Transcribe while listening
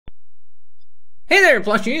Hey there,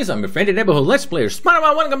 plushies! I'm your friendly neighborhood Let's Player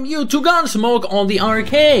SpiderMwa. Welcome you to Gun.Smoke on the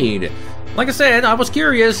arcade. Like I said, I was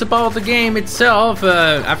curious about the game itself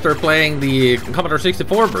after playing the Commodore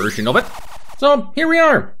 64 version of it. So here we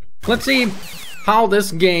are. Let's see how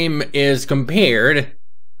this game is compared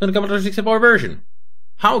to the Commodore 64 version.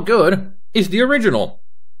 How good is the original?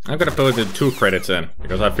 I'm gonna put the 2 credits in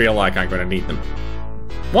because I feel like I'm gonna need them.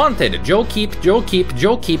 Wanted, Joe Keep, Joe Keep,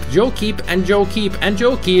 Joe Keep, Joe Keep, and Joe Keep, and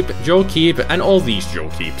Joe Keep, Joe Keep, and all these Joe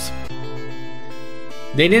Keeps.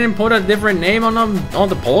 They didn't put a different name on them on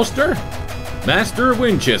the poster? Master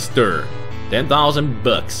Winchester, 10,000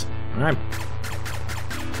 bucks. Alright.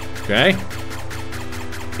 Okay.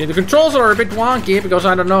 Okay, the controls are a bit wonky because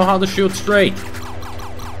I don't know how to shoot straight.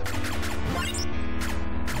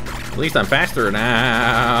 At least I'm faster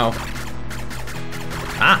now.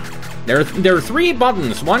 Ah! There are 3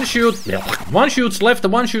 buttons. One shoots left,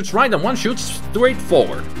 and one shoots right, and one shoots straight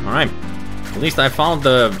forward. Alright. At least I found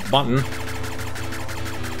the button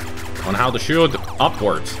on how to shoot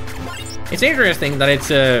upwards. It's interesting that it's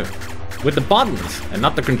with the buttons and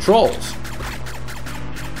not the controls.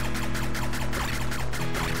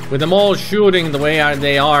 With them all shooting the way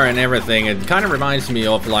they are and everything, it kind of reminds me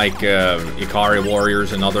of like Ikari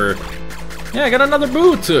Warriors and other... Yeah, I got another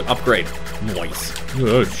boot to upgrade. Nice.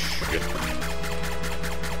 Oh, shit.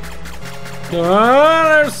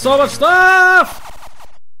 There's so much stuff!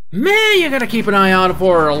 Man, you gotta keep an eye out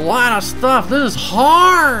for a lot of stuff. This is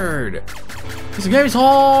hard. This game is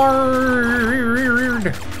hard.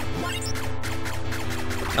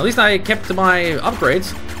 At least I kept my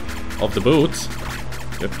upgrades of the boots.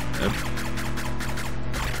 Yep.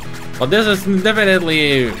 But this is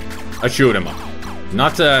definitely a shoot 'em up.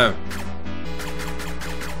 Not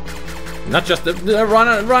just the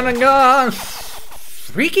run and gun.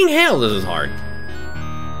 Freaking hell, this is hard.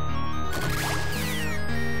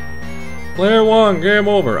 Player 1, game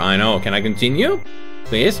over. I know. Can I continue?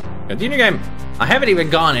 Please, continue game. I haven't even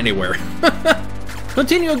gone anywhere.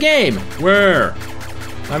 Continue game. Where?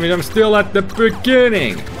 I mean, I'm still at the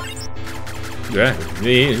beginning. Yeah,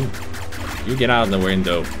 you get out of the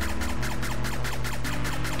window.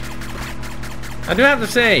 I do have to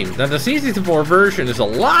say that the C64 version is a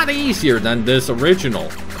lot easier than this original.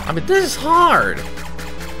 I mean, this is hard.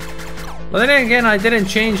 But then again, I didn't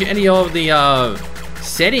change any of the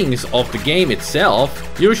settings of the game itself.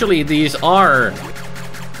 Usually these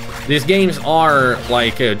games are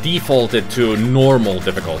like defaulted to normal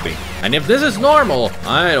difficulty. And if this is normal,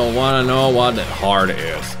 I don't want to know what hard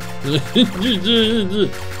is.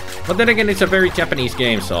 But then again, it's a very Japanese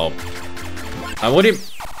game, so I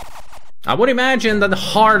would imagine that the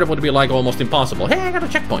hard would be like almost impossible. Hey, I got a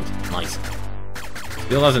checkpoint. Nice.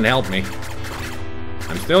 Still doesn't help me.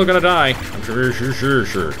 I'm still gonna die. I'm sure.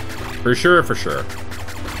 For sure.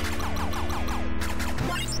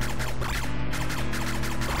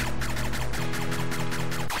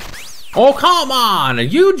 Oh, come on!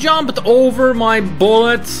 You jumped over my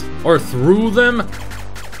bullets or through them?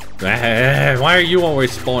 Why are you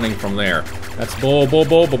always spawning from there? That's bullshit.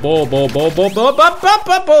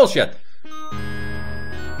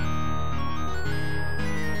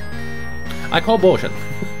 I call bullshit.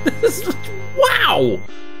 Wow!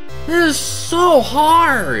 This is so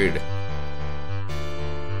hard!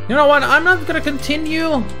 You know what? I'm not gonna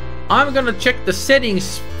continue. I'm gonna check the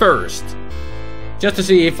settings first. Just to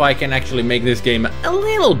see if I can actually make this game a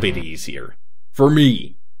little bit easier. For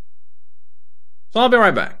me. So I'll be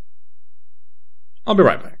right back.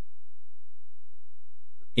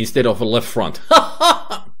 Instead of a left front.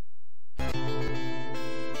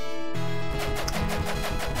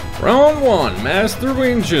 Round 1, Master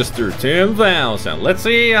Winchester, 10,000. Let's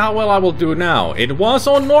see how well I will do now. It was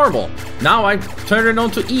on normal. Now I turned it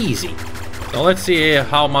on to easy. So let's see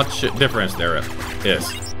how much difference there is.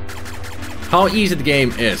 How easy the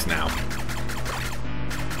game is now.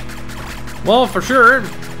 Well, for sure,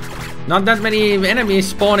 not that many enemies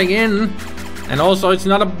spawning in. And also, it's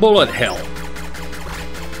not a bullet hell.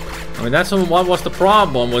 I mean, that's what was the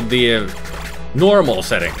problem with the normal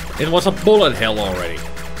setting. It was a bullet hell already.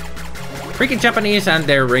 Freaking Japanese and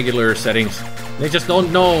their regular settings. They just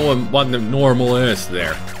don't know what the normal is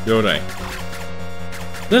there, do they?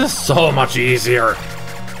 This is so much easier.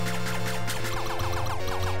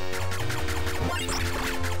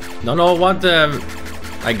 Don't know what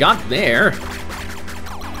I got there.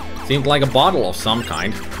 Seemed like a bottle of some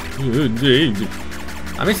kind. I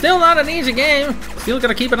mean, still not an easy game. Still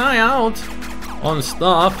gotta keep an eye out on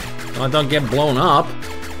stuff so I don't get blown up.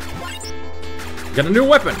 Got a new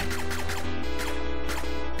weapon.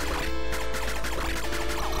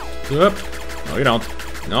 Oop. No, you don't.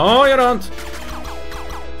 No, you don't.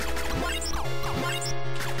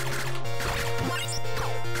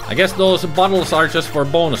 I guess those bottles are just for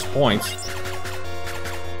bonus points.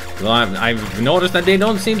 Though I've noticed that they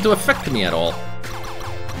don't seem to affect me at all.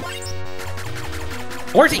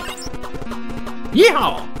 Horsey!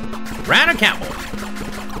 Yeehaw! Ran a camel.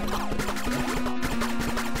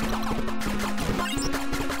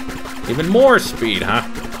 Even more speed, huh?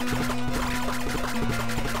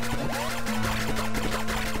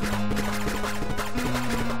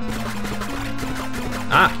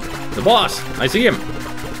 Ah, the boss. I see him.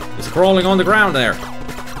 He's crawling on the ground there.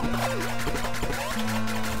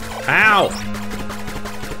 Ow!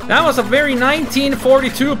 That was a very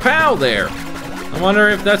 1942 POW there. I wonder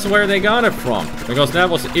if that's where they got it from. Because that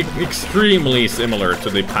was extremely similar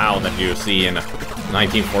to the POW that you see in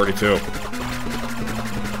 1942.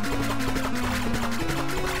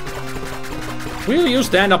 Will you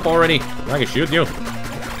stand up already? I can shoot you.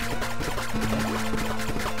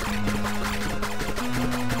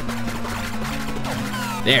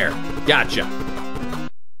 There, gotcha.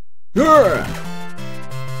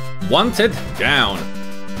 Wanted down.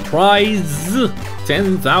 Prize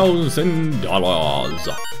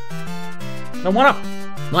 $10,000. Now one up.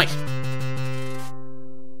 Nice.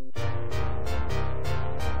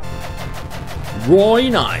 Roy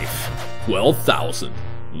knife. 12,000.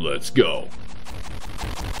 Let's go.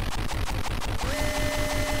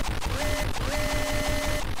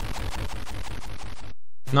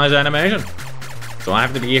 Nice animation. So I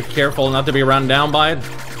have to be careful not to be run down by it?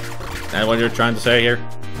 Is that what you're trying to say here?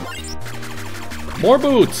 More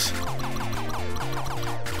boots!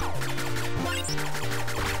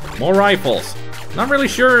 More rifles. Not really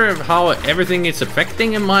sure how everything is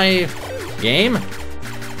affecting in my game.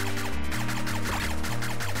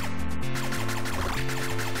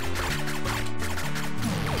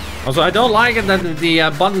 Also, I don't like it that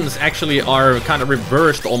the buttons actually are kind of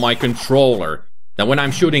reversed on my controller. That when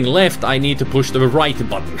I'm shooting left, I need to push the right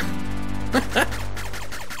button.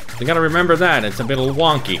 You gotta remember that, it's a bit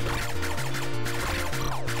wonky.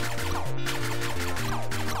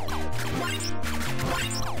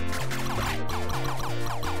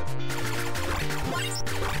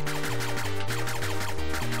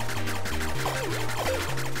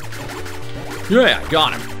 Yeah,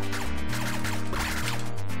 got him.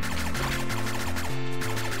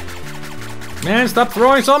 Man, stop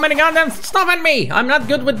throwing so many goddamn stuff at me! I'm not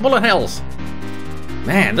good with bullet hells.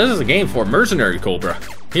 Man, this is a game for Mercenary Cobra.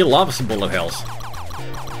 He loves bullet hells.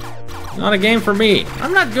 Not a game for me.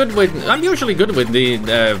 I'm usually good with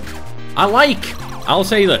the, I'll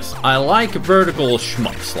say this. I like vertical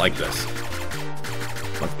shmups like this.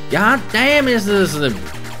 But goddamn is this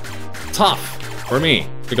tough for me.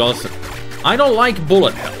 Because I don't like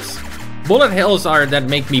bullet hells. Bullet hells are that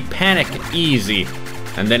make me panic easy.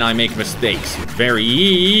 And then I make mistakes. Very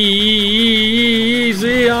easy.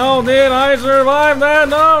 How did I survive that?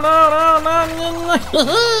 No.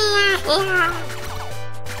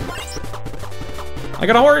 I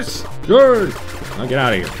got a horse. Good. I'll get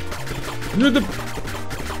out of here.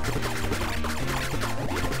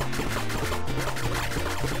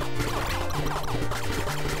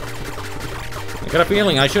 I got a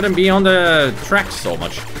feeling I shouldn't be on the tracks so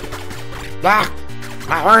much. Ah,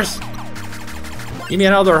 my horse. Give me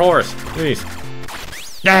another horse, please.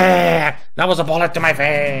 Yeah, that was a bullet to my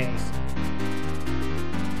face.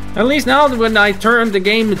 At least now when I turn the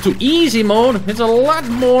game to easy mode, it's a lot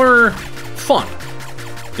more fun.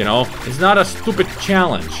 You know, it's not a stupid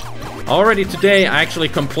challenge. Already today, I actually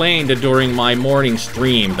complained during my morning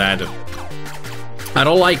stream that I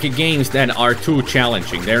don't like games that are too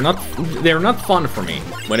challenging. They're not fun for me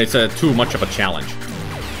when it's too much of a challenge.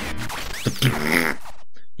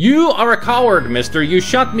 You are a coward, mister. You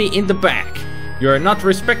shot me in the back. You are not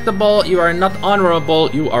respectable, you are not honorable,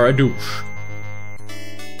 you are a douche.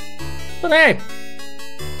 But hey.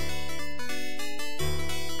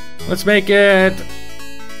 Let's make it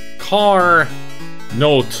car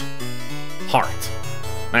note heart.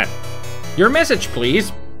 Man. Your message,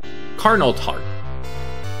 please. Car note heart.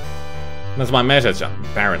 That's my message,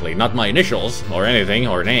 apparently. Not my initials or anything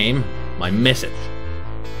or name. My message.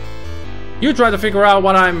 You try to figure out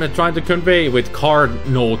what I'm trying to convey with card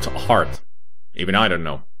note heart. Even I don't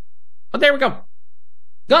know. But there we go.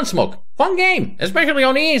 Gun.Smoke. Fun game. Especially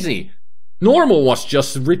on easy. Normal was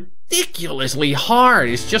just ridiculously hard.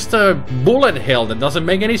 It's just a bullet hell that doesn't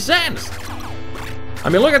make any sense. I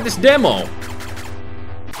mean, look at this demo.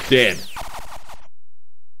 Dead.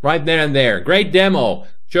 Right then and there. Great demo.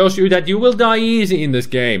 Shows you that you will die easy in this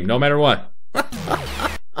game. No matter what. But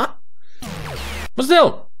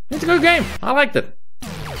still. It's a good game. I liked it.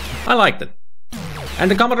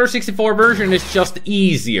 And the Commodore 64 version is just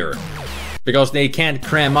easier. because they can't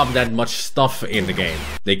cram up that much stuff in the game.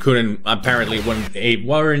 They couldn't, apparently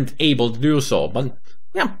weren't able to do so, but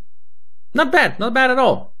yeah, not bad at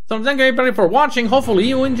all. So thank you everybody for watching. Hopefully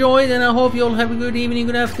you enjoyed, and I hope you all have a good evening,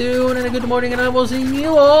 good afternoon, and a good morning, and I will see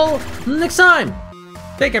you all next time.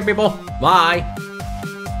 Take care, people. Bye.